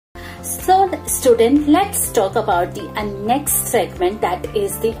So student, let's talk about the next segment, that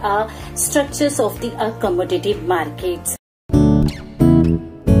is the structures of the commodity markets.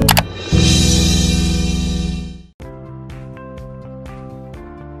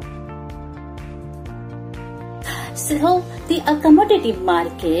 So the commodity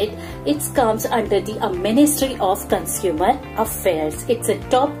market, it comes under the Ministry of Consumer Affairs. It's a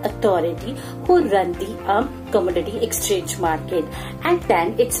top authority who run the commodity exchange market, and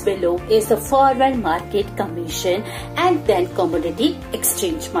then it's below is the Foreign Market Commission, and then commodity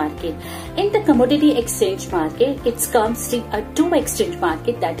exchange market. In the commodity exchange market, it comes to two exchange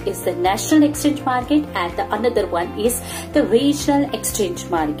market, that is the national exchange market and the another one is the regional exchange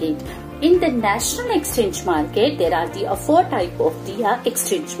market. In the national exchange market, there are the four types of the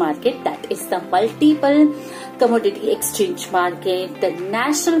exchange market, that is the multiple commodity exchange market, the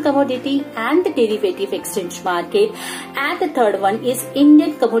national commodity and the derivative exchange market, and the third one is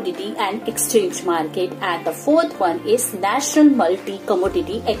Indian commodity and exchange market, and the fourth one is National Multi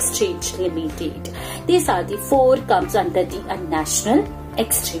Commodity Exchange Limited. These are the four comes under the national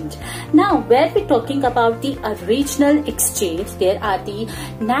exchange. Now, where we're talking about the regional exchange, there are the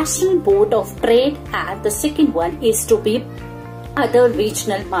National Board of Trade, and the second one is to be other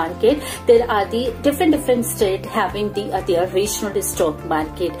regional market. There are the different states having the their regional stock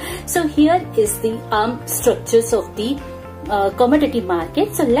market. So here is the structures of the commodity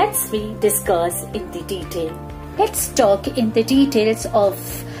market. So let's discuss in the detail. Let's talk in the details of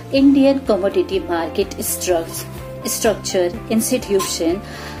Indian commodity market structure, institution.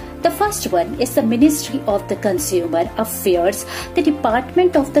 The first one is the Ministry of the Consumer Affairs. The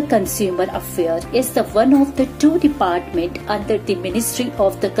Department of the Consumer Affairs is the one of the two departments under the Ministry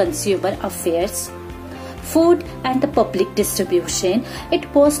of the Consumer Affairs. Food and the Public Distribution.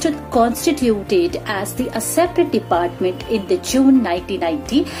 It was constituted as a separate department in the June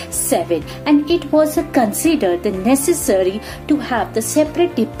 1997, and it was considered necessary to have the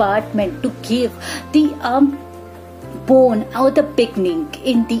separate department to give the born or the beginning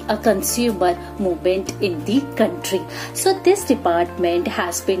in the consumer movement in the country. So this department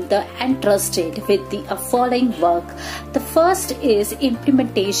has been entrusted with the following work. The first is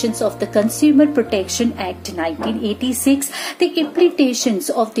implementations of the Consumer Protection Act 1986, the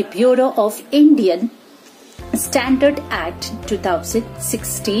implementations of the Bureau of Indian Standard Act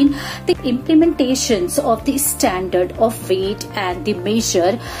 2016, the implementations of the Standard of Weight and the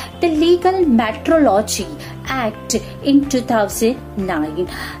Measure, the Legal Metrology Act in 2009,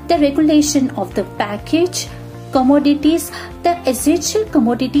 the regulation of the package commodities, the Essential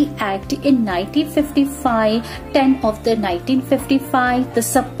Commodity Act in 1955, 10 of the 1955, the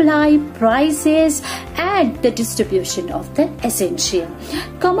supply, prices and the distribution of the essential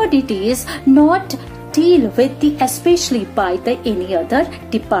commodities not deal with the especially by the any other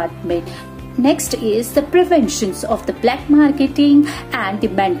department. Next is the preventions of the black marketing and the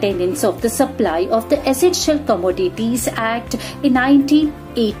maintenance of the supply of the Essential Commodities Act in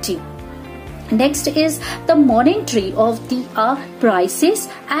 1980. Next is the monitoring of the prices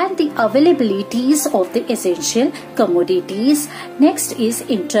and the availabilities of the essential commodities. Next is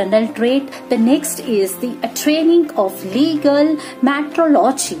internal trade. The next is the training of legal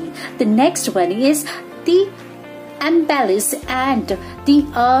metrology. The next one is the embellish and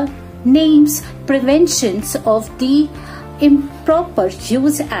the names preventions of the Improper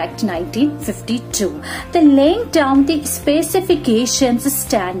Use Act 1952. The laying down the specifications,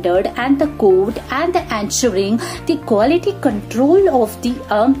 standard and the code and the ensuring the quality control of the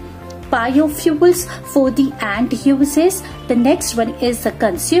biofuels for the end uses. The next one is the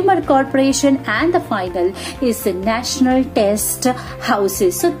Consumer Corporation, and the final is the National Test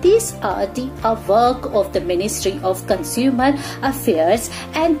Houses. So these are the work of the Ministry of Consumer Affairs,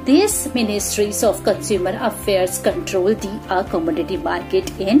 and these ministries of Consumer Affairs control the commodity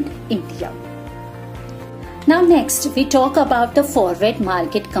market in India. Now next we talk about the Foreign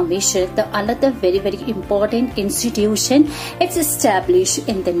Market Commission, the another very important institution. It's established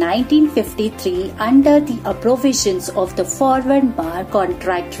in the 1953 under the provisions of the Foreign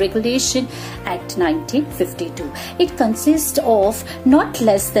Contract Regulation Act 1952. It consists of not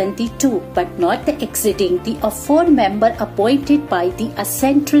less than the two but not exceeding the four members appointed by the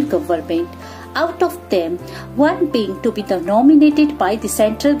central government. Out of them, one being to be nominated by the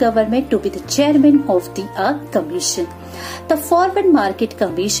central government to be the chairman of the commission. The Foreign Market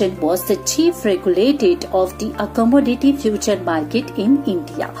Commission was the chief regulator of the commodity future market in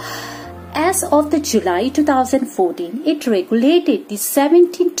India. As of the July 2014, it regulated the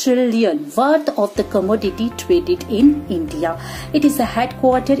 17 trillion worth of the commodity traded in India. It is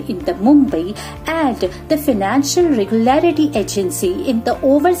headquartered in the Mumbai, and the Financial Regularity Agency in the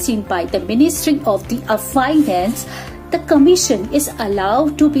overseen by the Ministry of the Finance. The Commission is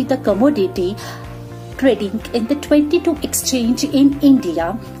allowed to be the commodity trading in the 22 exchange in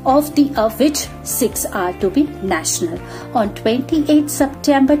India, of which 6 are to be national. On 28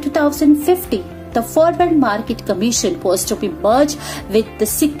 September 2015, the Forward Market Commission was to be merged with the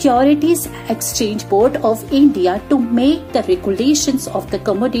Securities Exchange Board of India to make the regulations of the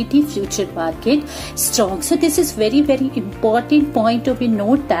commodity future market strong. So this is very important point to be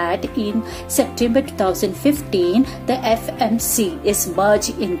note that in September 2015, the FMC is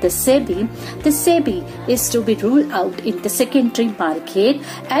merged in the SEBI. The SEBI is to be ruled out in the secondary market,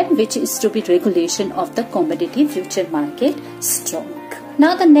 and which is to be regulation of the commodity future market strong.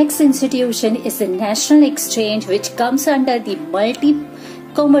 Now the next institution is the National Exchange, which comes under the Multi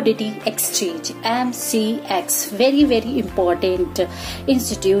Commodity Exchange, MCX. Very important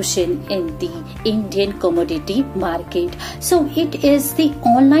institution in the Indian commodity market. So it is the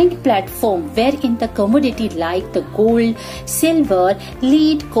online platform wherein the commodity like the gold, silver,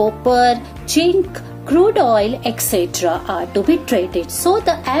 lead, copper, zinc, crude oil, etc. are to be traded. So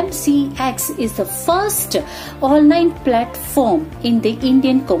the MCX is the first online platform in the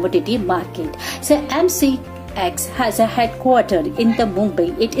Indian commodity market. So MCX has a headquarters in the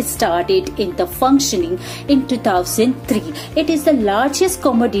Mumbai. It started in the functioning in 2003. It is the largest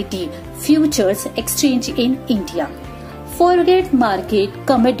commodity futures exchange in India. Forward market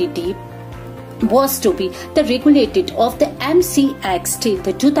commodity was to be the regulated of the MCX till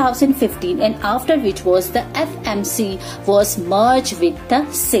the 2015, and after which was the FMC was merged with the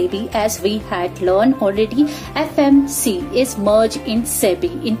SEBI. As we had learned already, FMC is merged in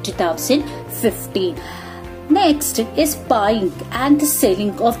SEBI in 2015. Next is buying and the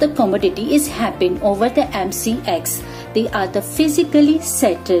selling of the commodity is happening over the MCX. They are the physically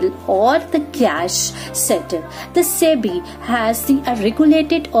settled or the cash settled. The SEBI has the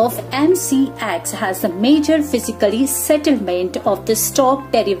regulated of MCX has the major physically settlement of the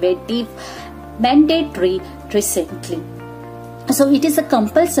stock derivative mandatory recently. So it is a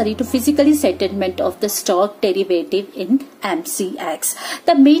compulsory to physically settlement of the stock derivative in MCX.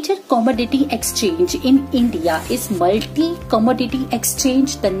 The major commodity exchange in India is Multi Commodity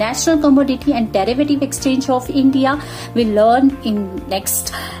Exchange, the National Commodity and Derivative Exchange of India. We learn in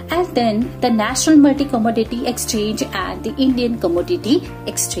next, and then the National Multi Commodity Exchange and the Indian Commodity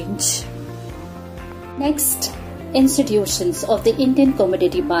Exchange. Next institutions of the Indian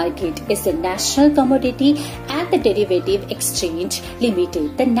commodity market is the National Commodity and the Derivative Exchange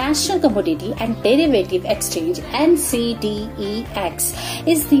Limited. The National Commodity and Derivative Exchange NCDEX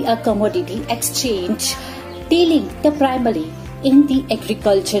is the commodity exchange dealing the primarily in the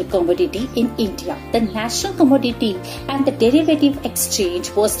agriculture commodity in India. The National Commodity and the Derivative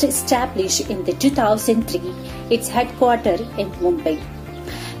Exchange was established in the 2003. Its headquarters in Mumbai.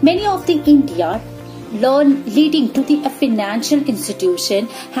 Many of the India leading to the financial institution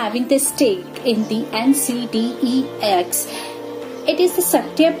having the stake in the NCDEX. It is the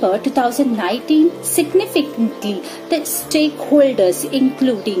September 2019. Significantly, the stakeholders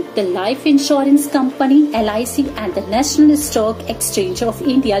including the life insurance company LIC and the National Stock Exchange of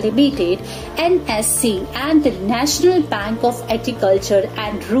India Limited NSE and the National Bank of Agriculture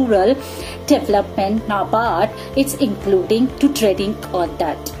and Rural Development NABARD. It's including to trading on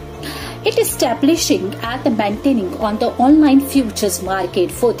that. It is establishing and the maintaining on the online futures market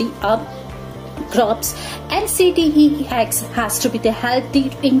for the crops. NCDEX has to be the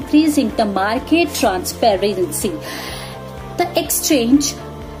healthy increasing the market transparency. The exchange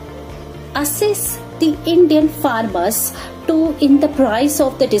assists the Indian farmers to in the price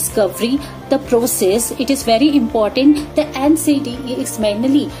of the discovery the process. It is very important. The NCDE is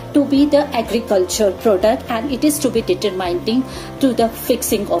mainly to be the agriculture product, and it is to be determining to the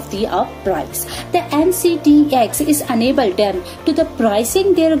fixing of the price. The NCDEX is enable them to the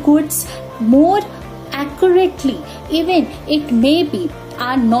pricing their goods more accurately. Even it may be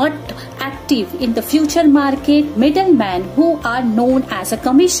are not active in the future market. Middlemen who are known as a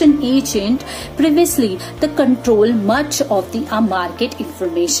commission agent previously the control much of the market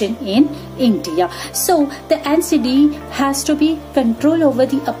information in India. So the NCD has to be control over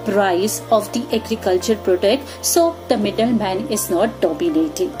the price of the agriculture product, so the middleman is not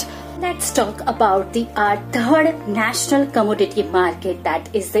dominated. Let's talk about the third national commodity market,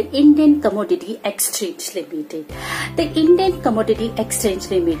 that is the Indian Commodity Exchange Limited. The Indian Commodity Exchange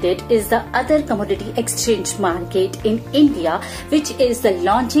Limited is the other commodity exchange market in India, which is the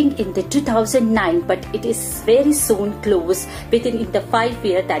launching in the 2009, but it is very soon closed within in the 5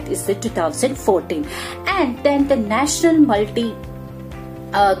 year, that is the 2014. And then the National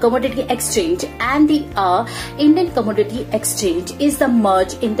Commodity Exchange and the Indian Commodity Exchange is the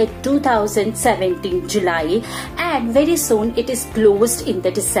merge in the 2017 July, and very soon it is closed in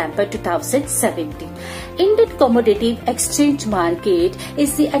the December 2017. Indian Commodity Exchange Market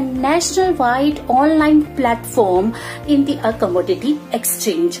is the national-wide online platform in the commodity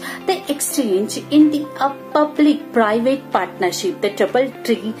exchange. The exchange in the public-private partnership, the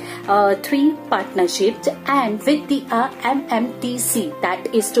three partnerships, and with the MMTC, that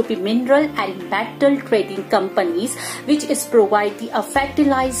is to be mineral and metal trading companies, which is provide the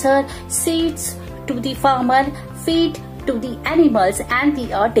fertilizer, seeds to the farmer, feed to the animals, and the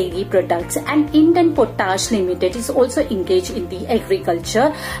dairy products. And Indian Potash Limited is also engaged in the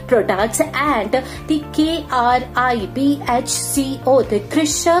agriculture products, and the KRIBHCO, the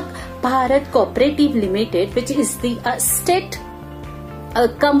Krishak Bharat Cooperative Limited, which is the state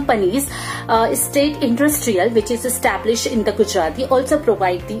companies, state industrial, which is established in the Gujarati, also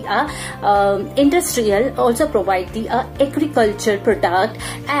provide the agriculture product,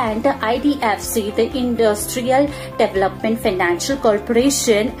 and IDFC, the Industrial Development Financial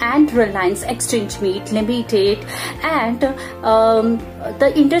Corporation, and Reliance Exchange Meet Limited, and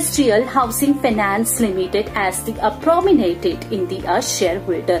the Industrial Housing Finance Limited as the prominent in the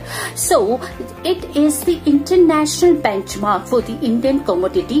shareholder. So it is the international benchmark for the Indian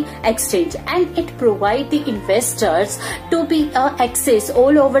Commodity Exchange, and it provides the investors to be access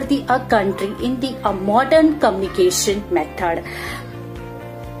all over the country in the modern communication method.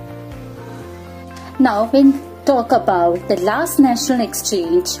 Now when talk about the last national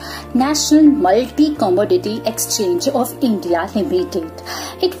exchange, National Multi-Commodity Exchange of India Limited.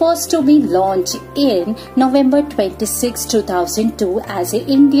 It was to be launched in November 26, 2002 as an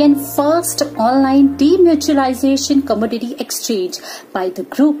Indian first online demutualization commodity exchange by the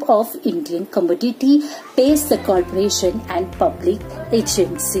group of Indian Commodity Based Corporation and Public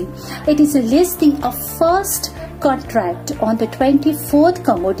Agency. It is a listing of first contract on the 24th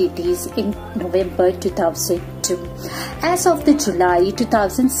commodities in November 2002. As of the July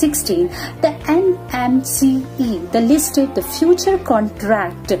 2016, the NMCE listed the future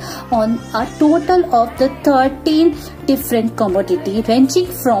contract on a total of the 13 different commodity ranging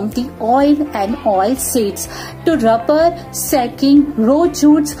from the oil and oil seeds to rubber, sacking, raw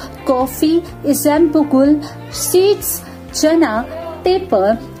jutes, coffee, isambugul, seeds, chana,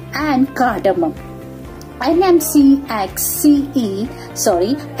 pepper, and cardamom. NMCE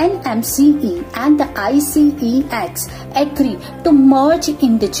and the ICEX agreed to merge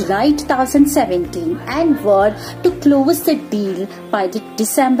in the July 2017 and were to close the deal by the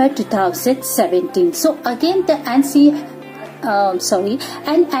December 2017. So again the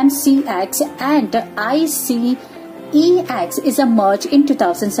NMCX and the ICEX is a merge in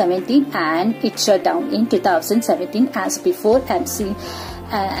 2017 and it shut down in 2017 as before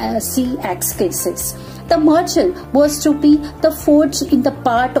CX cases. The merger was to be the fourth in the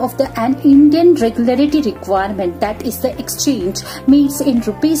part of an Indian regulatory requirement, that is the exchange meets in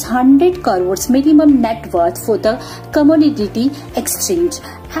 ₹100 crores minimum net worth for the commodity exchange.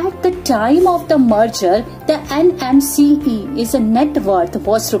 At the time of the merger, the NMCE is a net worth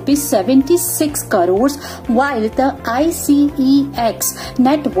was ₹76 crores, while the ICEX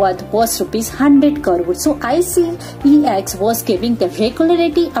net worth was ₹100 crores. So ICEX was giving the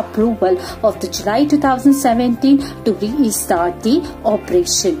regulatory approval of the July 2017 to restart the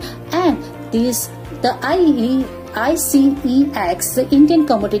operation, and the ICEX, the Indian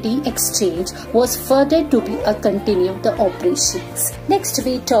Commodity Exchange, was further to be continue the operations. Next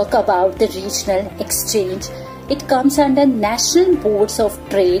we talk about the regional exchange. It comes under National Boards of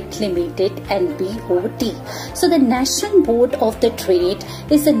Trade Limited, NBOT. So the National Board of the Trade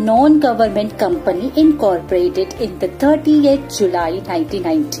is a non-government company incorporated in the 30th July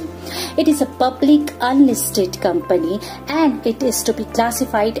 1990. It is a public unlisted company and it is to be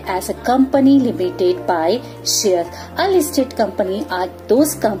classified as a company limited by shares. Unlisted company are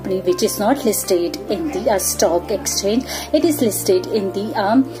those company which is not listed in the stock exchange. It is listed in the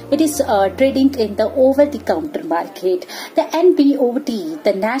trading in the over-the-counter market. The NBOT,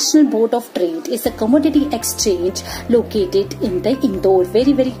 the National Board of Trade, is a commodity exchange located in the Indore.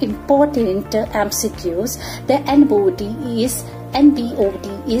 Very important MCQs. The NBOT is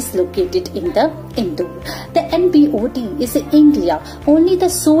NBOT is located in the Indore. The NBOT is in India only the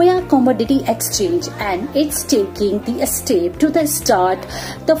soya commodity exchange, and it's taking the step to the start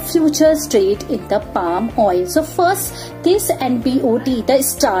the futures trade in the palm oil. So first this NBOT that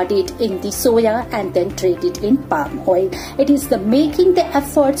started in the soya and then traded in palm oil. It is the making the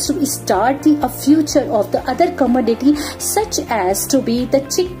efforts to start the future of the other commodity such as to be the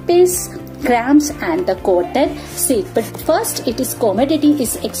chickpeas, grams and the cotton seed. But first it is commodity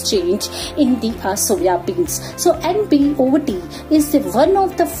is exchanged in the soya beans. So NBOT is one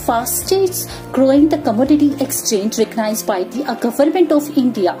of the fastest growing the commodity exchange recognized by the government of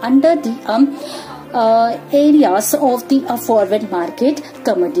India under the areas of the forward market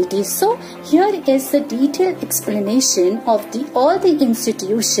commodities. So here is the detailed explanation of the all the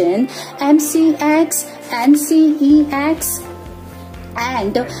institution MCX, NCEX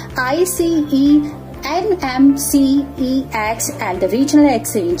and ICE, NMCEX and the regional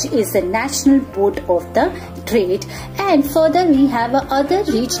exchange is the National Board of the Trade. And further we have other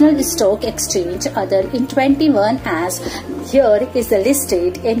regional stock exchange other in 21 as here is the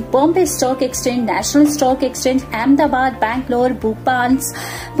listed in Bombay Stock Exchange, National Stock Exchange, Ahmedabad, Bangalore, Bhopal,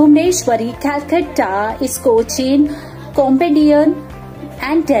 Bhubaneswari, Calcutta, Cochin, Combedian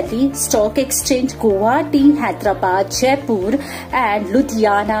and Delhi Stock Exchange, Guwahati, Hyderabad, Jaipur and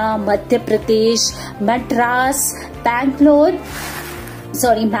Ludhiana, Madhya Pradesh, Madras, Mangalore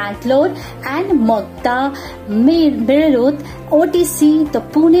and Magda, Meerut, OTC, the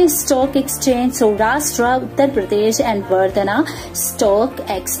Pune Stock Exchange, Saurashtra, Uttar Pradesh and Vardhana Stock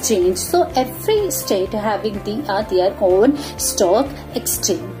Exchange. So every state having their own stock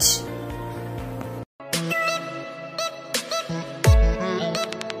exchange.